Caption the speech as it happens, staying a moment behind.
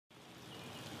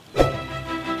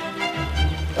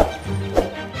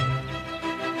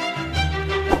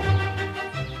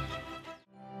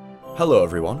Hello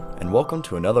everyone, and welcome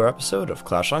to another episode of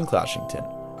Clash on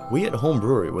Clashington. We at Home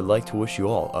Brewery would like to wish you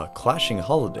all a clashing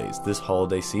holidays this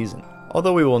holiday season.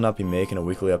 Although we will not be making a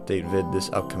weekly update vid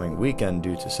this upcoming weekend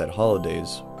due to said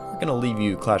holidays, we're gonna leave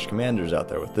you Clash Commanders out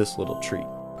there with this little treat.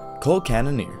 Coal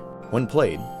Cannoneer. When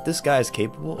played, this guy is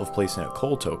capable of placing a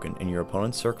coal token in your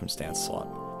opponent's circumstance slot.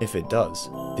 If it does,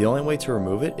 the only way to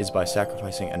remove it is by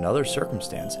sacrificing another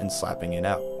circumstance and slapping it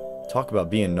out. Talk about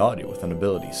being naughty with an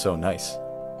ability so nice.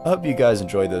 I hope you guys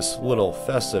enjoy this little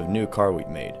festive new car we've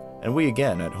made, and we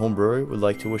again at Home Brewery would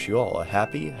like to wish you all a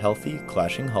happy, healthy,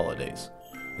 clashing holidays.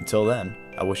 Until then,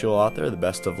 I wish you all out there the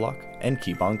best of luck, and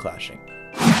keep on clashing.